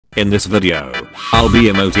In this video, I'll be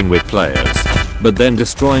emoting with players, but then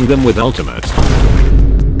destroying them with ultimate.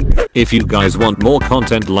 If you guys want more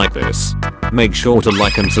content like this, make sure to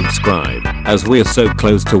like and subscribe, as we're so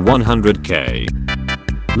close to 100k.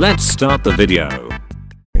 Let's start the video.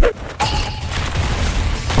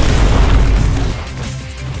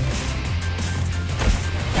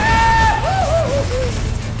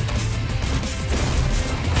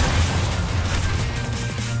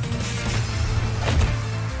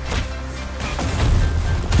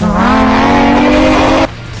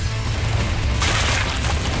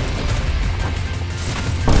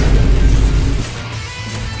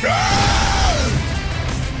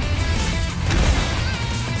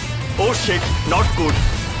 Oh shit, not good.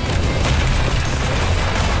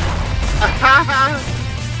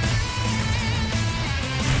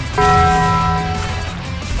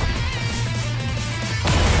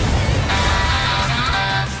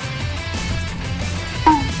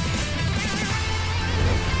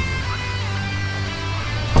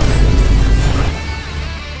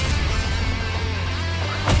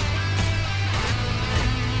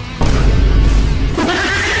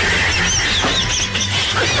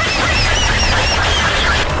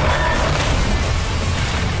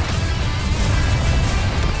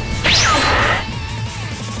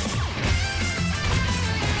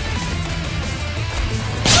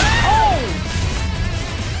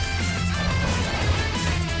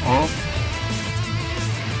 No.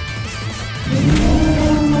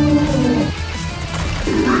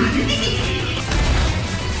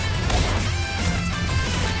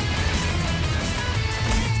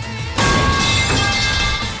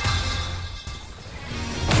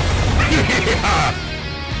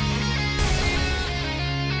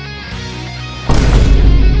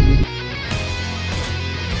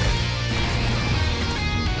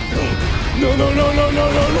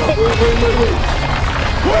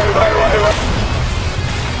 Wait.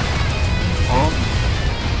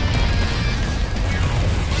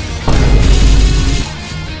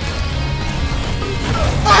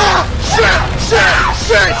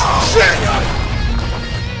 Shit!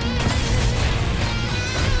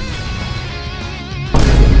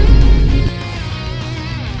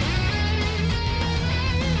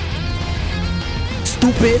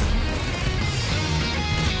 Stupid!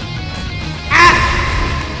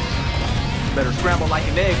 Better scramble like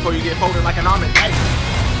an egg before you get folded like an almond. Hey.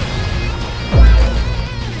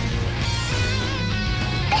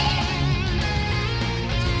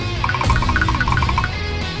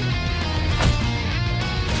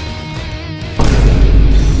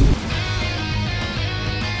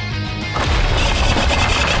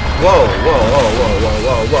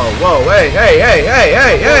 Whoa,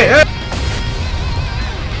 hey!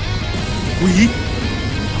 We?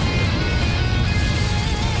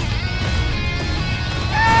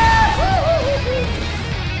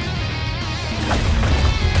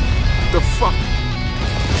 The fuck?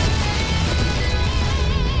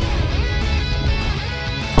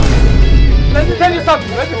 Let me tell you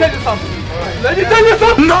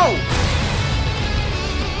something. No!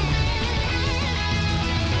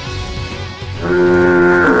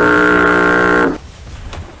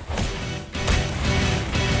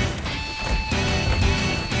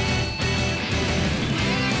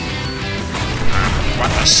 What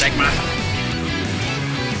the Sigma?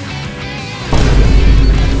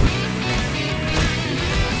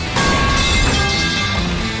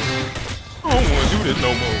 I don't wanna do this no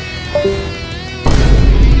more.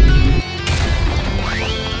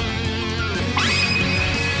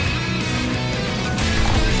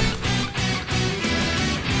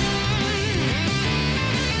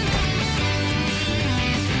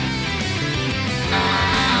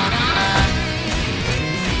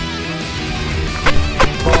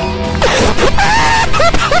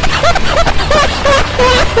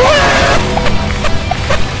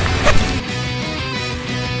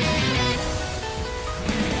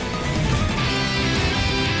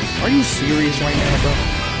 Are you serious right now, bro?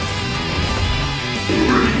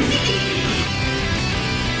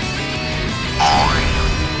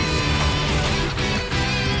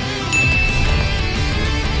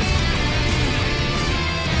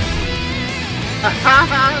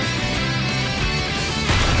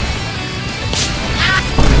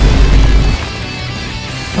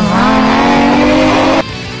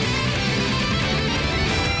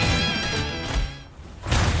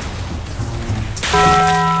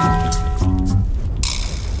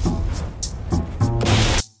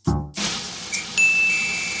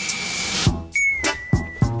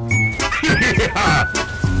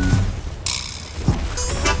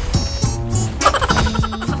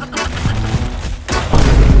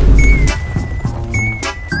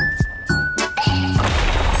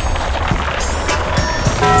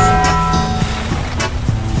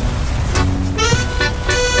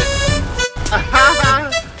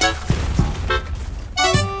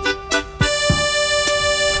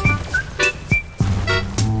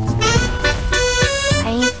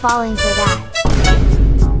 falling for that.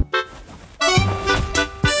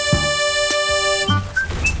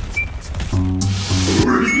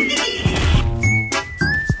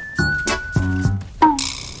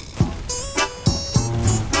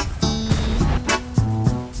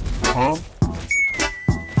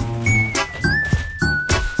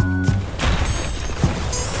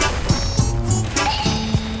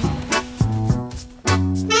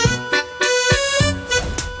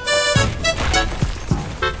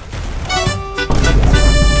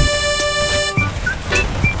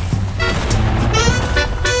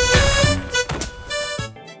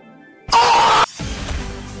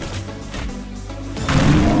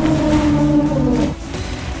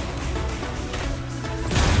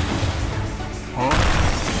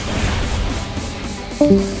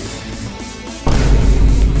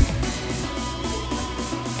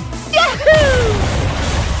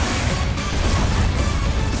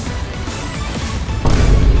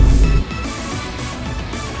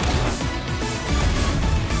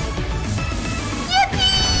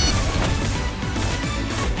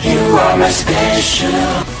 I'm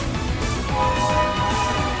special.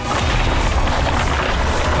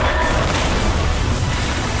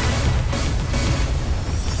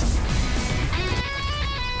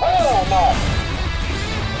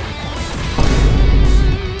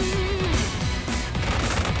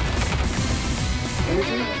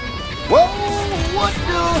 Whoa, what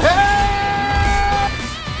the hell?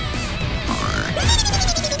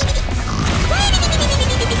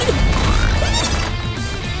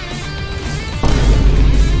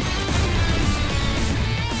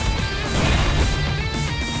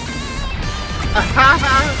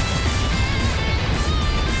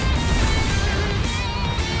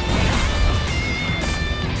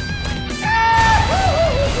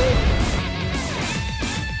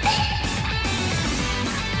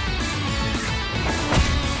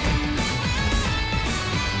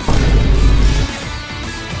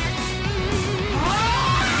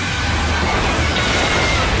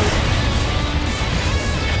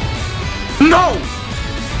 No!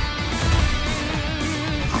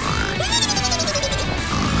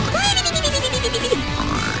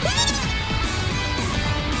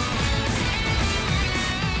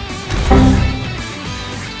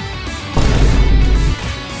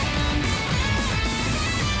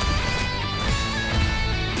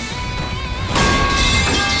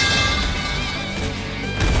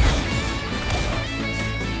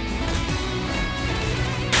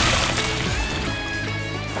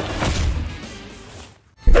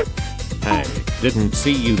 Hey, didn't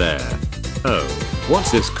see you there. Oh,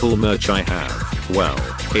 what's this cool merch I have? Well,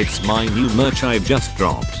 it's my new merch I've just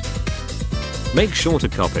dropped. Make sure to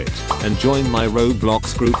cop it, and join my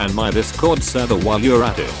Roblox group and my Discord server while you're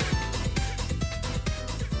at it.